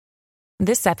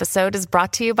This episode is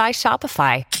brought to you by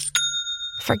Shopify.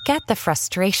 Forget the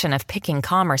frustration of picking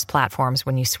commerce platforms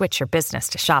when you switch your business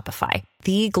to Shopify,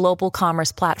 the global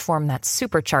commerce platform that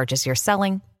supercharges your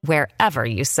selling wherever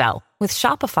you sell. With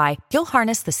Shopify, you'll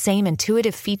harness the same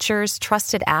intuitive features,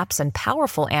 trusted apps, and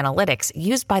powerful analytics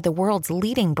used by the world's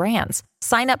leading brands.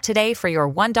 Sign up today for your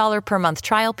 $1 per month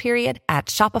trial period at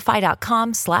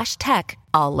shopify.com/tech,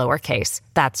 all lowercase.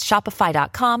 That's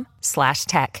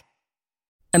shopify.com/tech.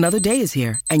 Another day is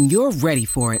here, and you're ready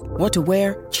for it. What to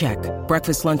wear? Check.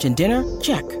 Breakfast, lunch, and dinner?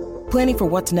 Check. Planning for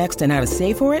what's next and how to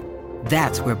save for it?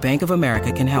 That's where Bank of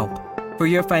America can help. For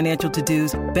your financial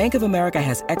to-dos, Bank of America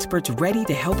has experts ready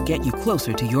to help get you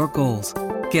closer to your goals.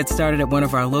 Get started at one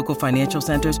of our local financial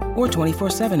centers or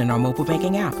 24/7 in our mobile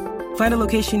banking app. Find a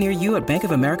location near you at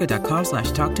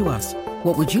bankofamerica.com/talktous.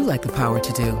 What would you like the power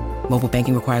to do? Mobile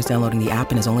banking requires downloading the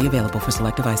app and is only available for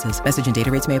select devices. Message and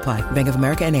data rates may apply. Bank of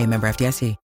America N.A., member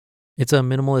FDIC. It's a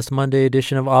Minimalist Monday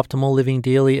edition of Optimal Living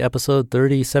Daily, episode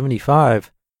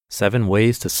 3075, 7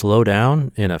 Ways to Slow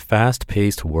Down in a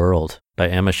Fast-Paced World, by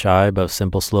Emma Scheib of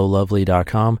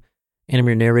SimpleSlowLovely.com. And I'm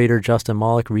your narrator, Justin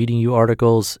Malik, reading you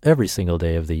articles every single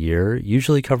day of the year,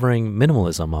 usually covering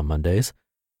minimalism on Mondays.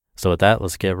 So with that,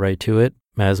 let's get right to it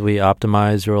as we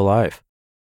optimize your life.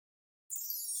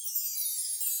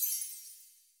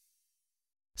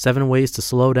 7 Ways to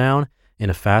Slow Down in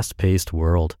a Fast-Paced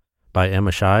World, by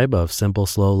Emma Scheib of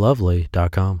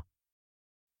SimpleSlowLovely.com.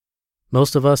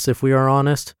 Most of us, if we are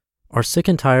honest, are sick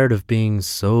and tired of being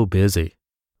so busy.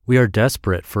 We are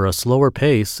desperate for a slower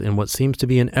pace in what seems to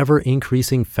be an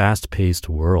ever-increasing fast-paced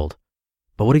world.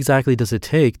 But what exactly does it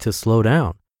take to slow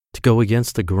down, to go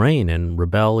against the grain and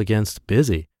rebel against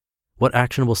busy? What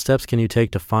actionable steps can you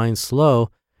take to find slow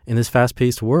in this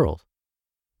fast-paced world?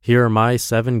 Here are my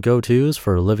 7 go-tos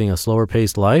for living a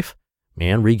slower-paced life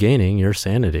and regaining your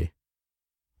sanity.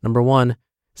 Number 1,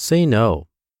 say no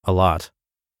a lot.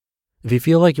 If you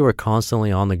feel like you are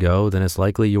constantly on the go, then it's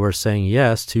likely you are saying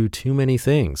yes to too many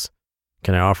things.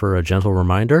 Can I offer a gentle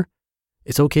reminder?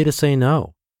 It's okay to say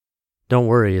no. Don't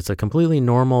worry, it's a completely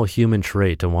normal human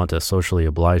trait to want to socially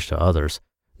oblige to others.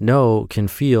 No can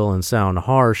feel and sound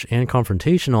harsh and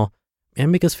confrontational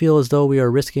and make us feel as though we are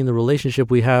risking the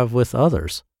relationship we have with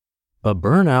others. But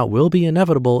burnout will be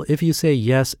inevitable if you say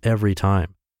yes every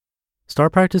time.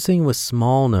 Start practicing with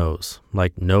small no's,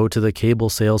 like no to the cable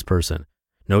salesperson,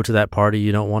 no to that party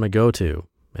you don't want to go to,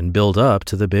 and build up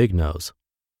to the big no's.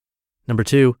 Number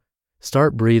 2,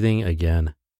 start breathing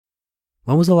again.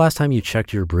 When was the last time you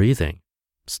checked your breathing?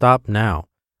 Stop now.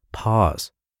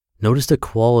 Pause. Notice the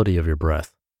quality of your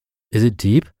breath. Is it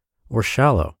deep or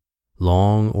shallow?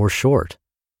 Long or short?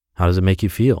 How does it make you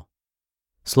feel?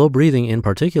 Slow breathing in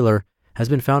particular has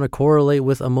been found to correlate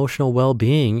with emotional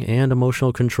well-being and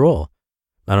emotional control.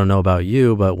 I don't know about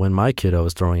you, but when my kiddo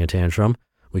is throwing a tantrum,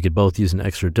 we could both use an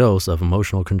extra dose of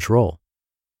emotional control.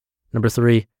 Number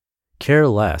 3, care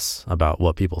less about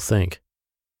what people think.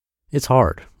 It's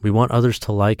hard. We want others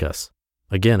to like us.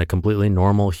 Again, a completely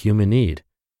normal human need.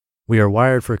 We are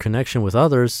wired for connection with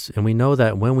others, and we know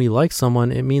that when we like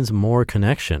someone, it means more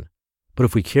connection. But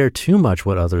if we care too much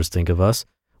what others think of us,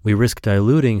 we risk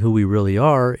diluting who we really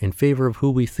are in favor of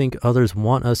who we think others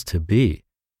want us to be.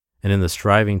 And in the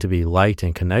striving to be liked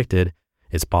and connected,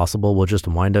 it's possible we'll just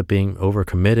wind up being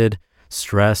overcommitted,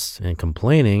 stressed, and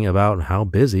complaining about how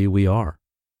busy we are.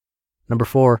 Number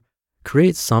 4,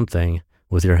 create something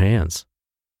with your hands.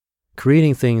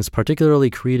 Creating things, particularly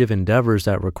creative endeavors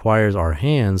that requires our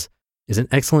hands, is an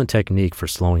excellent technique for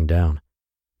slowing down.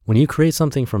 When you create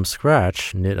something from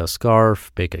scratch, knit a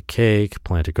scarf, bake a cake,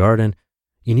 plant a garden,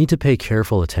 you need to pay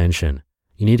careful attention.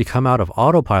 You need to come out of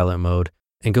autopilot mode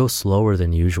and go slower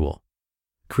than usual.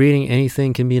 Creating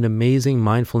anything can be an amazing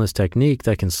mindfulness technique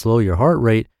that can slow your heart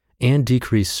rate and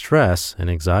decrease stress and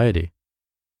anxiety.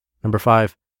 Number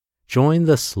 5, join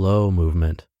the slow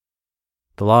movement.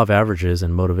 The law of averages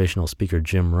and motivational speaker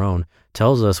Jim Rohn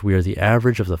tells us we are the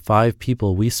average of the 5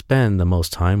 people we spend the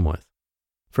most time with.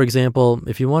 For example,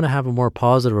 if you want to have a more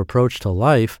positive approach to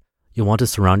life, you'll want to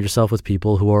surround yourself with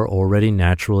people who are already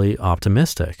naturally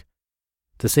optimistic.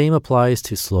 The same applies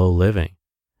to slow living.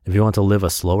 If you want to live a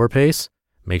slower pace,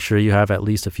 make sure you have at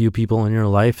least a few people in your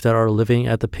life that are living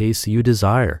at the pace you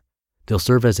desire. They'll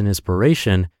serve as an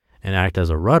inspiration and act as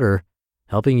a rudder,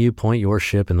 helping you point your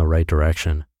ship in the right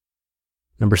direction.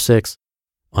 Number 6,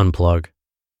 unplug.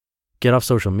 Get off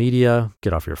social media,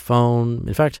 get off your phone.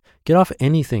 In fact, get off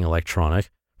anything electronic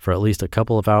for at least a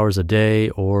couple of hours a day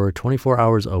or 24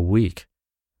 hours a week.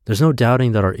 There's no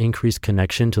doubting that our increased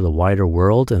connection to the wider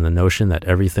world and the notion that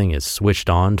everything is switched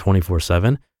on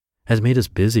 24/7 has made us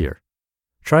busier.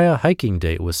 Try a hiking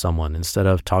date with someone instead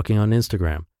of talking on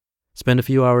Instagram. Spend a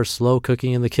few hours slow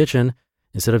cooking in the kitchen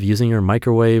instead of using your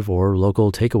microwave or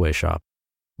local takeaway shop.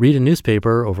 Read a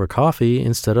newspaper over coffee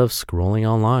instead of scrolling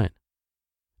online.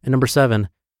 And number 7,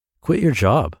 quit your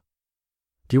job.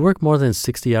 Do you work more than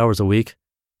 60 hours a week?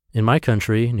 In my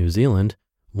country, New Zealand,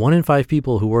 1 in 5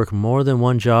 people who work more than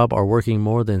one job are working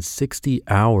more than 60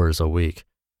 hours a week.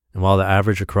 And while the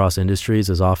average across industries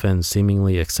is often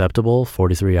seemingly acceptable,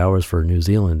 43 hours for New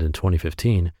Zealand in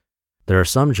 2015, there are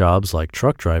some jobs like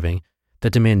truck driving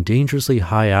that demand dangerously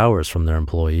high hours from their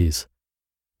employees.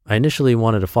 I initially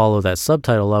wanted to follow that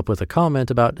subtitle up with a comment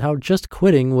about how just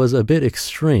quitting was a bit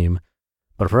extreme,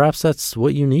 but perhaps that's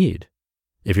what you need.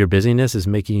 If your busyness is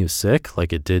making you sick,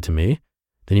 like it did to me,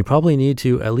 then you probably need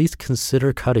to at least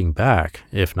consider cutting back,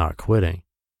 if not quitting.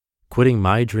 Quitting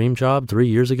my dream job 3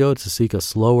 years ago to seek a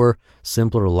slower,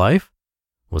 simpler life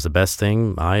was the best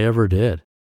thing I ever did.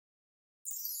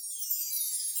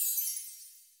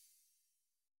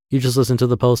 You just listened to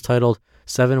the post titled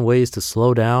 7 Ways to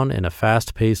Slow Down in a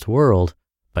Fast-Paced World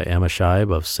by Emma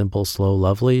Scheib of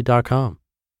SimpleSlowLovely.com.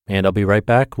 And I'll be right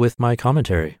back with my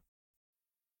commentary.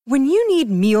 When you need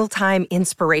mealtime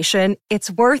inspiration,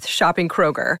 it's worth shopping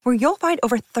Kroger, where you'll find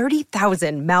over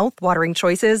 30,000 mouth-watering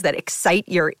choices that excite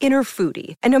your inner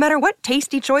foodie. And no matter what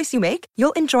tasty choice you make,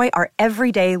 you'll enjoy our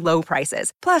everyday low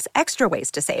prices, plus extra ways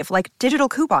to save, like digital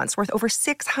coupons worth over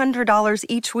 $600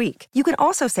 each week. You can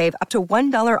also save up to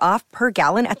 $1 off per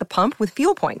gallon at the pump with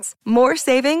fuel points. More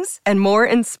savings and more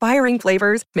inspiring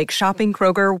flavors make shopping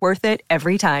Kroger worth it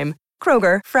every time.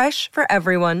 Kroger, fresh for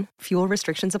everyone. Fuel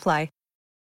restrictions apply.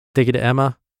 Thank you to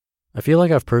Emma. I feel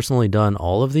like I've personally done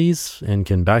all of these and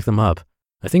can back them up.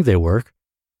 I think they work.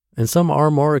 And some are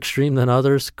more extreme than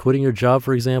others, quitting your job,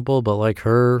 for example, but like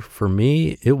her, for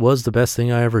me, it was the best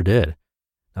thing I ever did.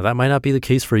 Now, that might not be the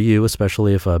case for you,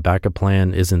 especially if a backup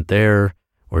plan isn't there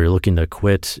or you're looking to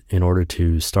quit in order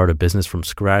to start a business from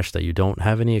scratch that you don't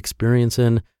have any experience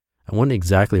in. I wouldn't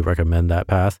exactly recommend that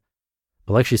path.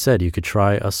 But like she said, you could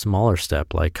try a smaller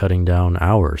step like cutting down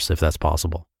hours if that's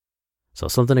possible. So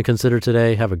something to consider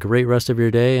today. Have a great rest of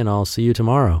your day, and I'll see you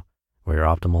tomorrow, where your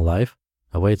optimal life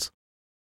awaits.